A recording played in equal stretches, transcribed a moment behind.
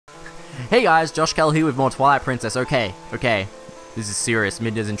Hey guys, JoshKall here with more Twilight Princess. Okay, this is serious.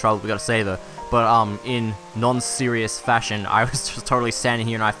 Midna's in trouble, we gotta save her. But in non-serious fashion, I was just totally standing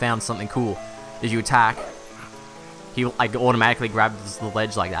here and I found something cool. If you attack, he like automatically grabs the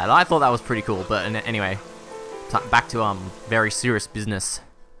ledge like that. And I thought that was pretty cool. But anyway, back to very serious business.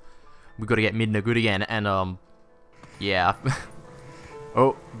 We gotta get Midna good again, and yeah.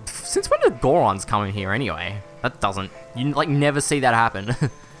 Oh, since when did Goron's come in here anyway? That doesn't, you like never see that happen.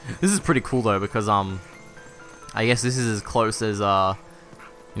 This is pretty cool though, because I guess this is as close as you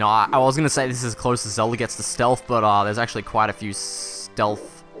know, I was gonna say this is as close as Zelda gets to stealth, but there's actually quite a few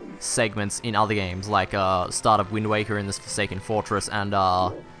stealth segments in other games, like start of Wind Waker in this Forsaken Fortress, and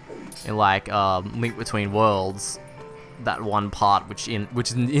in like Link Between Worlds, that one part which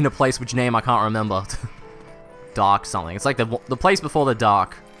is in a place which name I can't remember. Dark something. It's like the place before the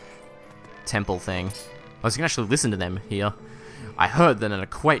Dark Temple thing. I was gonna actually listen to them here. I heard that an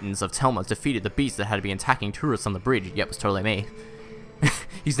acquaintance of Telma's defeated the beast that had been attacking tourists on the bridge. Yep, it was totally me.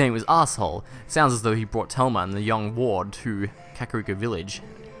 His name was Asshole. Sounds as though he brought Telma and the young ward to Kakariko village.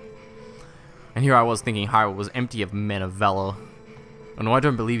 And here I was thinking Hyrule was empty of men of valor. Oh no, I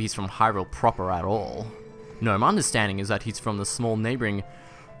don't believe he's from Hyrule proper at all. No, my understanding is that he's from the small neighboring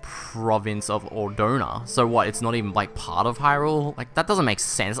province of Ordona. So what, it's not even like part of Hyrule? Like, that doesn't make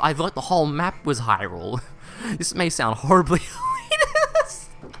sense. I thought the whole map was Hyrule. This may sound horribly elitist.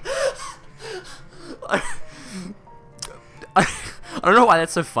 I don't know why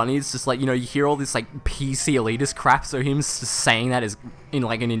that's so funny. It's just like, you know, you hear all this like PC elitist crap, so him just saying that is in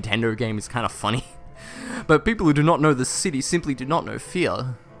like a Nintendo game is kind of funny. But people who do not know the city simply do not know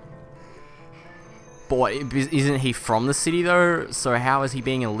fear. But what, isn't he from the city though? So how is he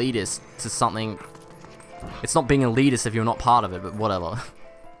being elitist to something? It's not being elitist if you're not part of it, but whatever.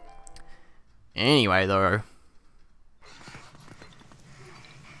 Anyway though,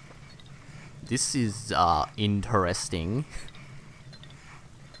 this is interesting.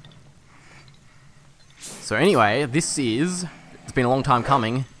 So anyway, it's been a long time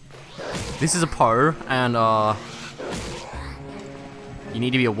coming. This is a Poe, and you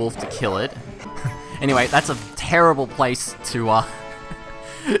need to be a wolf to kill it. Anyway, that's a terrible place to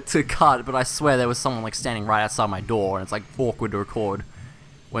to cut, but I swear there was someone like standing right outside my door, and it's like awkward to record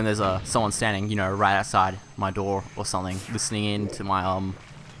when there's someone standing, you know, right outside my door or something, listening in to my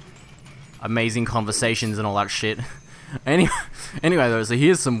amazing conversations and all that shit. Anyway though, so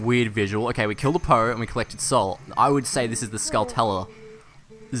here's some weird visual. Okay, we killed a Poe and we collected soul. I would say this is the skull teller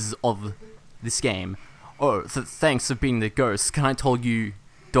of this game. Oh, thanks for being the ghost. Can I tell you,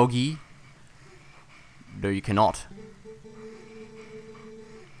 doggy? No, you cannot.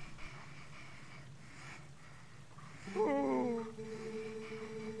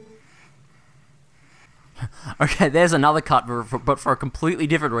 Okay, there's another cut, but for a completely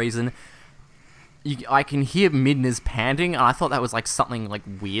different reason. I can hear Midna's panting, and I thought that was like something like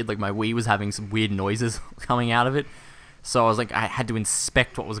weird, like my Wii was having some weird noises coming out of it. So I was like, I had to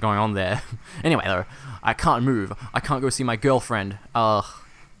inspect what was going on there. Anyway though, I can't move. I can't go see my girlfriend.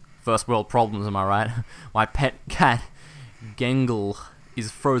 First world problems, am I right? My pet cat, Gengle,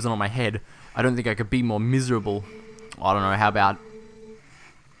 is frozen on my head. I don't think I could be more miserable. I don't know, how about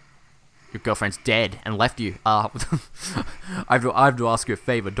your girlfriend's dead and left you? I have to ask you a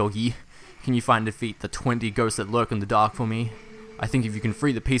favor, doggy. Can you find and defeat the 20 ghosts that lurk in the dark for me? I think if you can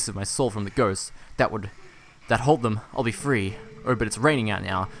free the piece of my soul from the ghosts, that hold them, I'll be free. Oh, but it's raining out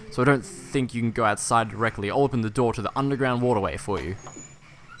now, so I don't think you can go outside directly. I'll open the door to the underground waterway for you.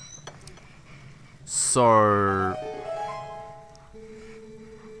 So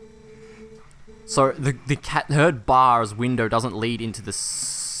the cat herd bar's window doesn't lead into the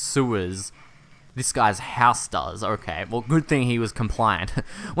sewers. This guy's house does. Okay, well, good thing he was compliant.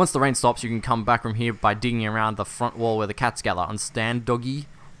 Once the rain stops, you can come back from here by digging around the front wall where the cats gather. Understand, doggy?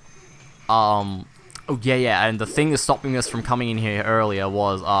 Oh, yeah, and the thing that's stopping us from coming in here earlier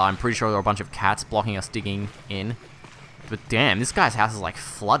was, I'm pretty sure there were a bunch of cats blocking us digging in. But damn, this guy's house is, like,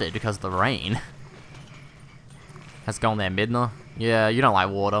 flooded because of the rain. Let's go on there, Midna. Yeah, you don't like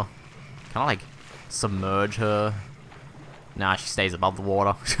water. Can I, like, submerge her? Nah, she stays above the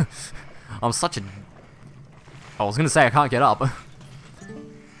water. I'm such a... I was gonna say I can't get up.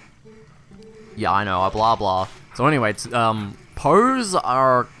 Yeah, I know, blah blah. So anyway, Poes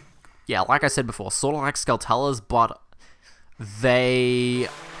are... Yeah, like I said before, sort of like Skulltellers, but they...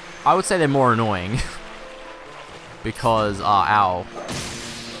 I would say they're more annoying. Because, ow.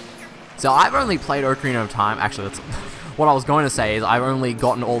 So I've only played Ocarina of Time. Actually, that's... What I was going to say is I've only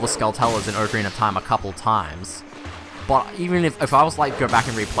gotten all the Skulltellers in Ocarina of Time a couple times. But even if I was like go back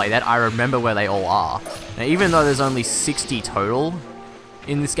and replay that, I remember where they all are. Now, even though there's only 60 total,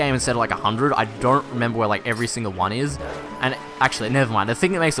 in this game instead of like 100. I don't remember where like every single one is. And actually, never mind. The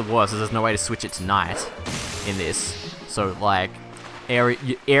thing that makes it worse is there's no way to switch it to night in this. So like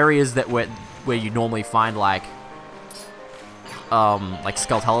areas that where you normally find like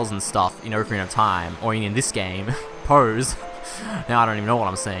Skulltulas and stuff in Ocarina of Time, or in this game, pose. Now I don't even know what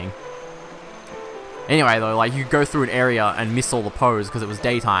I'm saying. Anyway though, like you go through an area and miss all the pose because it was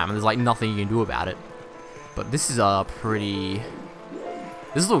daytime and there's like nothing you can do about it. But this is a pretty...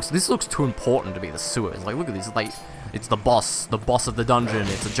 This looks too important to be the sewers. Like look at this, like it's the boss of the dungeon.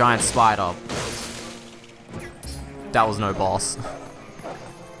 It's a giant spider. That was no boss.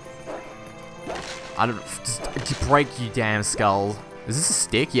 I don't just break you damn skulls. Is this a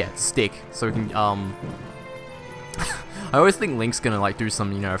stick? Yeah, it's a stick. So we can I always think Link's gonna like do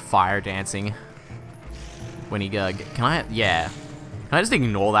some, you know, fire dancing when he can I just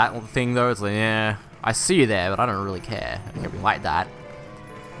ignore that thing though? It's like, yeah, I see you there, but I don't really care. Okay, we light that.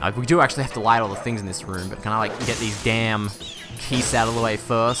 We do actually have to light all the things in this room, but can I like get these damn keys out of the way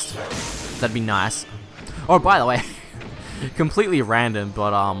first? That'd be nice. Oh, by the way, completely random,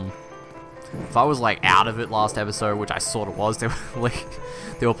 but if I was like out of it last episode, which I sort of was, there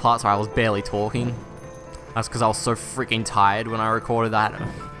were parts where I was barely talking. That's because I was so freaking tired when I recorded that,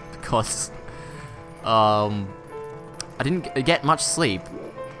 because I didn't get much sleep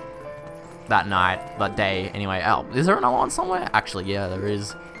that night, that day. Anyway, oh, is there another one somewhere? Actually, yeah, there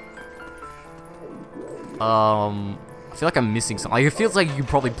is. I feel like I'm missing something. Like, it feels like you could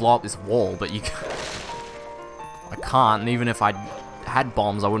probably blow up this wall, but you can't. I can't, and even if I had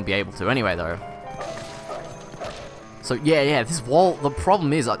bombs, I wouldn't be able to. Anyway, though. So, yeah, this wall, the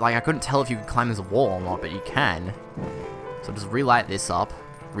problem is, like, I couldn't tell if you could climb this wall or not, but you can. So just relight this up.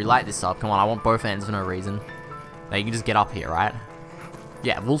 Relight this up. Come on, I want both ends for no reason. Now, you can just get up here, right?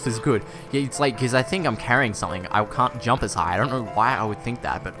 Yeah, wolf is good. Yeah, it's like, because I think I'm carrying something. I can't jump as high. I don't know why I would think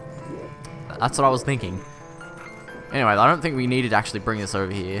that, but that's what I was thinking. Anyway, I don't think we needed to actually bring this over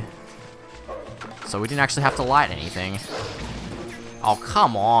here. So we didn't actually have to light anything. Oh,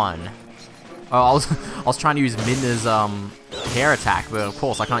 come on. Oh, I was trying to use Midna's hair attack, but of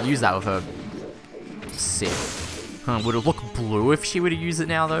course I can't use that with her. Sick. Would it look blue if she were to use it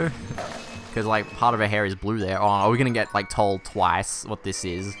now, though? Because, like, part of her hair is blue there. Oh, are we gonna get, like, told twice what this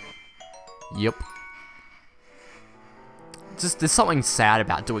is? Yep. Just, there's something sad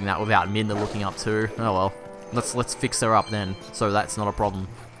about doing that without Midna looking up too. Oh well. Let's fix her up then, so that's not a problem.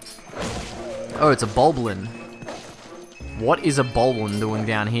 Oh, it's a Boblin. What is a Boblin doing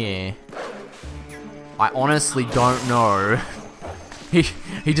down here? I honestly don't know.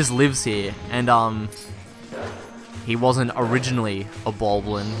 He just lives here, and he wasn't originally a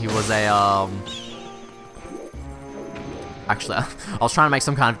Boblin. He was a actually, I was trying to make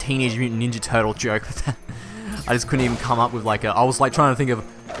some kind of Teenage Mutant Ninja Turtle joke with that. I just couldn't even come up with like a. I was like trying to think of.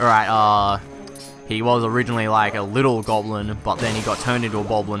 All right, he was originally like a little goblin, but then he got turned into a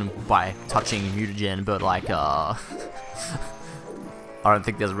Boblin by touching mutagen. But like, I don't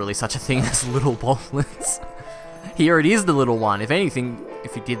think there's really such a thing as little Boblins. Here it is, the little one. If anything,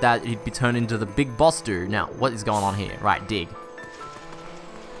 if he did that, he'd be turned into the big boss dude. Now, what is going on here? Right, dig.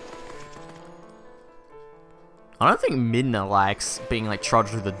 I don't think Midna likes being like trudged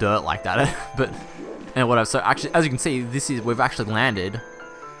through the dirt like that, but and whatever. So actually, as you can see, we've actually landed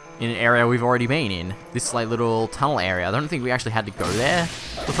in an area we've already been in. This like little tunnel area. I don't think we actually had to go there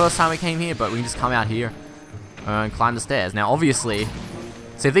the first time we came here, but we can just come out here and climb the stairs. Now, obviously,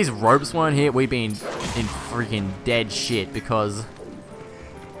 so if these ropes weren't here, we'd be in freaking dead shit, because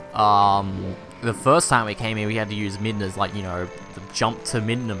the first time we came here, we had to use Midna's, like, you know, the jump to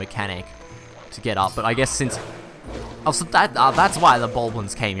Midna mechanic to get up. But I guess since so that's why the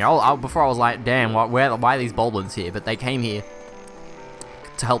Boblins came here. Before I was like, damn, why are these Boblins here? But they came here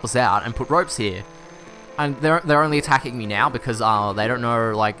to help us out and put ropes here, and they're only attacking me now because they don't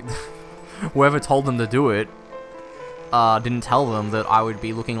know, like, whoever told them to do it didn't tell them that I would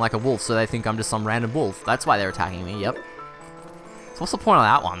be looking like a wolf, so they think I'm just some random wolf. That's why they're attacking me. Yep. So what's the point of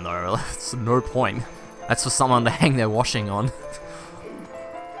that one though? It's no point. That's for someone to hang their washing on.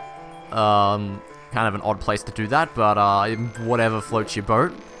 Kind of an odd place to do that, but whatever floats your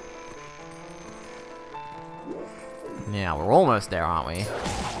boat. Yeah, we're almost there, aren't we?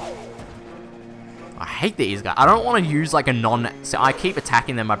 I hate these guys. I don't want to use like a so I keep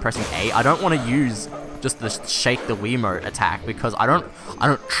attacking them by pressing A. I don't want to use just the shake the Wiimote attack, because I don't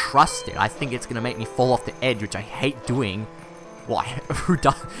trust it. I think it's gonna make me fall off the edge, which I hate doing. Why? Who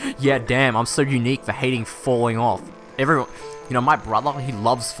does? Yeah, damn. I'm so unique for hating falling off. Everyone, you know, my brother, he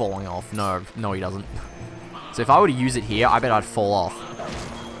loves falling off. No, he doesn't. So if I were to use it here, I bet I'd fall off.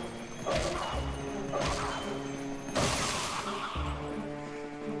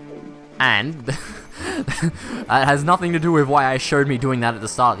 And that has nothing to do with why I showed me doing that at the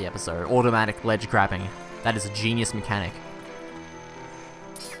start of the episode. Automatic ledge grabbing. That is a genius mechanic.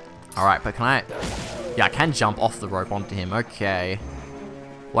 Alright, but can I... Yeah, I can jump off the rope onto him. Okay.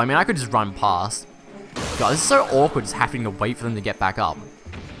 Well, I mean, I could just run past. God, this is so awkward just having to wait for them to get back up.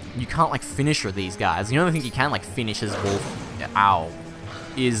 You can't, like, finish with these guys. The only thing you can, like, finish as Wolf... Ow.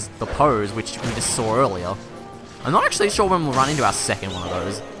 Is the pose, which we just saw earlier. I'm not actually sure when we'll run into our second one of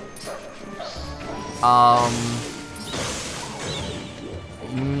those.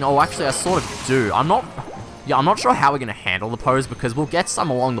 No, actually, I sort of do. I'm not sure how we're gonna handle the pose because we'll get some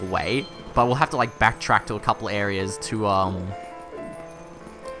along the way, but we'll have to like backtrack to a couple areas to Oh,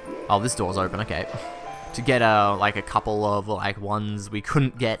 this door's open. Okay, to get like a couple of like ones we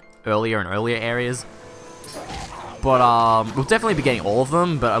couldn't get earlier in earlier areas. But we'll definitely be getting all of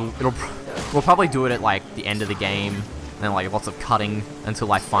them. But we'll probably do it at like the end of the game, and then like lots of cutting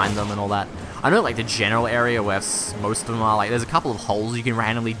until I find them and all that. I know like the general area where most of them are, like there's a couple of holes you can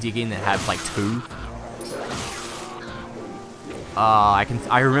randomly dig in that have like 2.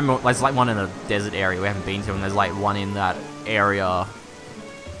 I remember there's like one in a desert area we haven't been to, and there's like one in that area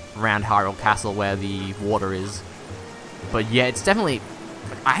around Hyrule Castle where the water is. But yeah, it's definitely...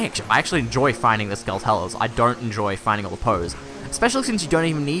 I actually enjoy finding the Skulltulas. I don't enjoy finding all the Poes, especially since you don't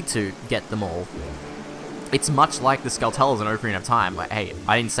even need to get them all. It's much like the Skulltulas in Ocarina of Time. Like, hey,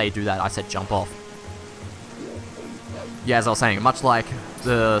 I didn't say do that, I said jump off. Yeah, as I was saying, much like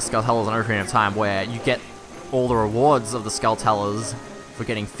the Skulltulas in Ocarina of Time, where you get all the rewards of the Skulltulas for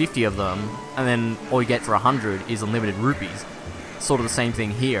getting 50 of them, and then all you get for 100 is unlimited rupees. Sort of the same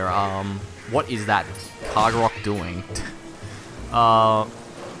thing here. What is that Kargarok doing?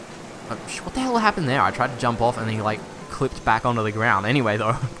 What the hell happened there? I tried to jump off and then he like clipped back onto the ground. Anyway though,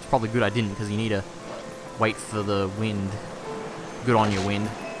 it's probably good I didn't, because you need to wait for the wind. Good on you, wind.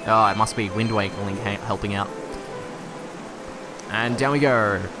 Oh, it must be Wind Waker Link helping out. And down we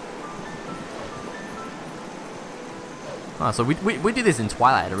go. Oh, so we did this in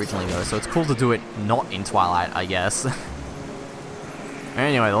Twilight originally though, so it's cool to do it not in Twilight, I guess.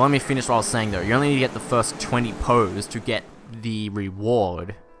 Anyway, let me finish what I was saying though. You only need to get the first 20 Poes to get the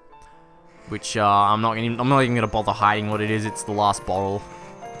reward, which I'm not even gonna bother hiding what it is. It's the last bottle,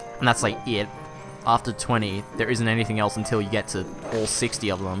 and that's like it. After 20, there isn't anything else until you get to all 60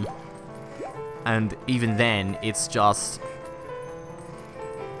 of them, and even then, it's just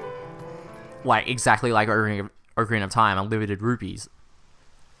like exactly like Ocarina of Time, unlimited rupees.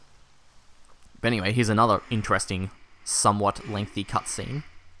 But anyway, here's another interesting, somewhat lengthy cutscene.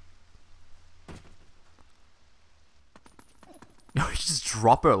 No, just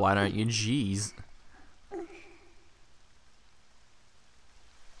drop her, why don't you? Jeez.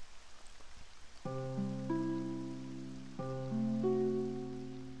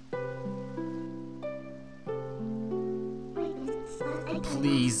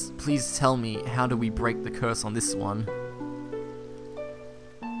 Please tell me, how do we break the curse on this one?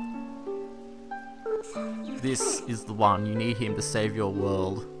 This is the one. You need him to save your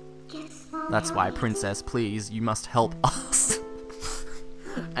world. That's why, Princess, please, you must help us.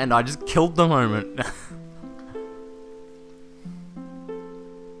 And I just killed the moment.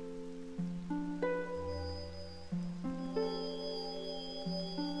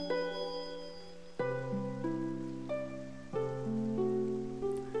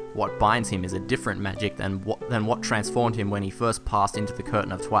 What binds him is a different magic than what transformed him when he first passed into the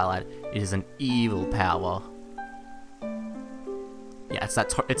Curtain of Twilight. It is an evil power. Yeah, it's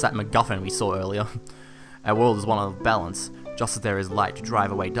that MacGuffin we saw earlier. Our world is one of balance. Just as there is light to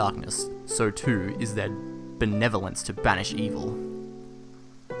drive away darkness, so too is there benevolence to banish evil.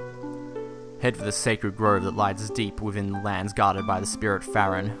 Head for the sacred grove that lies deep within lands guarded by the spirit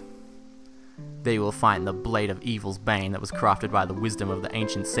Farron. There you will find the blade of evil's bane that was crafted by the wisdom of the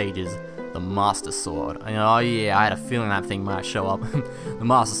ancient sages, the Master Sword. Oh yeah, I had a feeling that thing might show up. The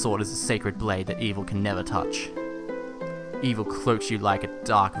Master Sword is a sacred blade that evil can never touch. Evil cloaks you like a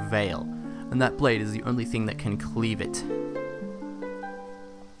dark veil, and that blade is the only thing that can cleave it.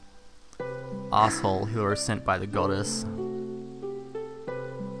 Asshole who are sent by the goddess.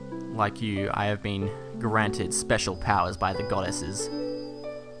 Like you, I have been granted special powers by the goddesses.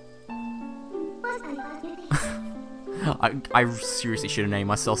 I seriously should have named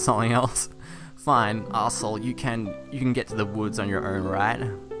myself something else. Fine, asshole, you can get to the woods on your own, right?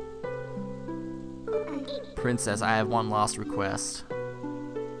 Princess, I have one last request.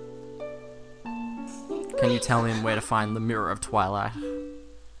 Can you tell him where to find the Mirror of Twilight?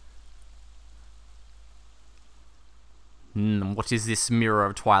 What is this Mirror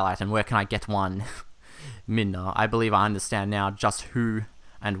of Twilight and where can I get one? Midna, I believe I understand now just who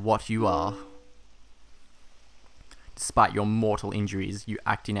and what you are. Despite your mortal injuries, you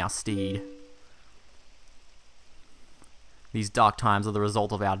act in our stead. These dark times are the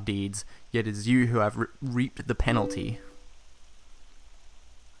result of our deeds, yet it is you who have reaped the penalty.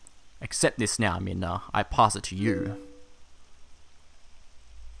 Accept this now, Midna. I pass it to you.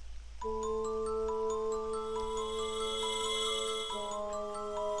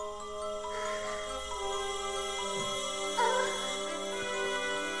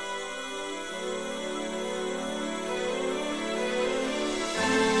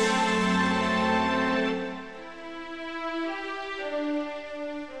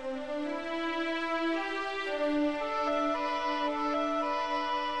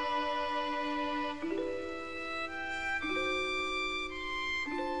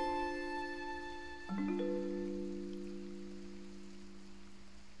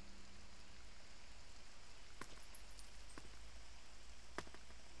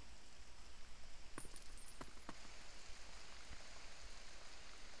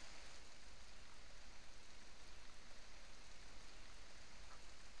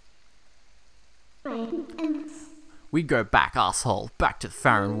 We go back, asshole. Back to the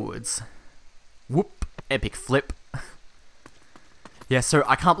Farron Woods. Whoop. Epic flip. Yeah, so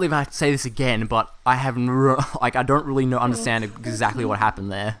I can't believe I have to say this again, but I haven't, like, I don't really understand exactly what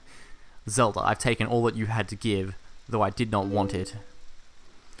happened there. Zelda, I've taken all that you had to give, though I did not want it.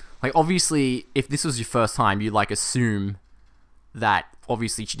 Like, obviously, if this was your first time, you'd, like, assume that,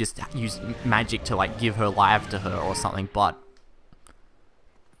 obviously, she just used magic to, like, give her life to her or something, but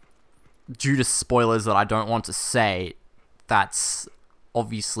due to spoilers that I don't want to say, that's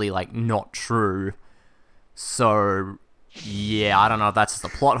obviously, like, not true. So, yeah, I don't know if that's just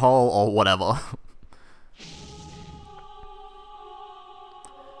a plot hole or whatever.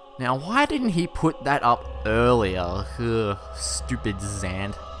 Now, why didn't he put that up earlier? Ugh, stupid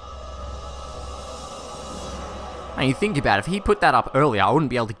Zand. And you think about it, if he put that up earlier, I wouldn't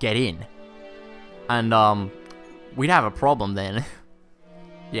be able to get in. And, we'd have a problem then.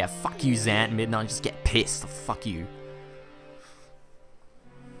 Yeah, fuck you, Zant, Midna, just get pissed. Fuck you.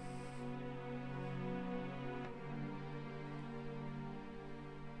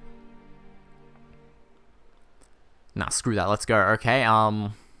 Nah, screw that, let's go, okay,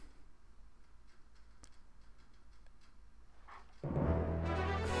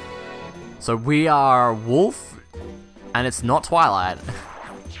 so we are Wolf, and it's not Twilight.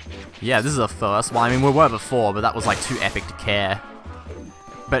 Yeah, this is a first. Well, I mean, we were before, but that was, like, too epic to care.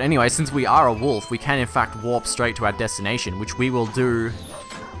 But anyway, since we are a wolf, we can in fact warp straight to our destination, which we will do.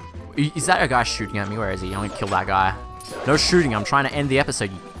 Is that a guy shooting at me? Where is he? I'm gonna kill that guy. No shooting, I'm trying to end the episode,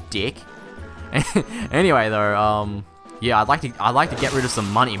 you dick. Anyway though, yeah, I'd like to get rid of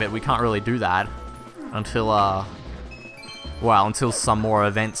some money, but we can't really do that until well, until some more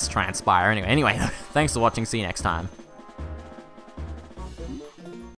events transpire. Anyway, thanks for watching, see you next time.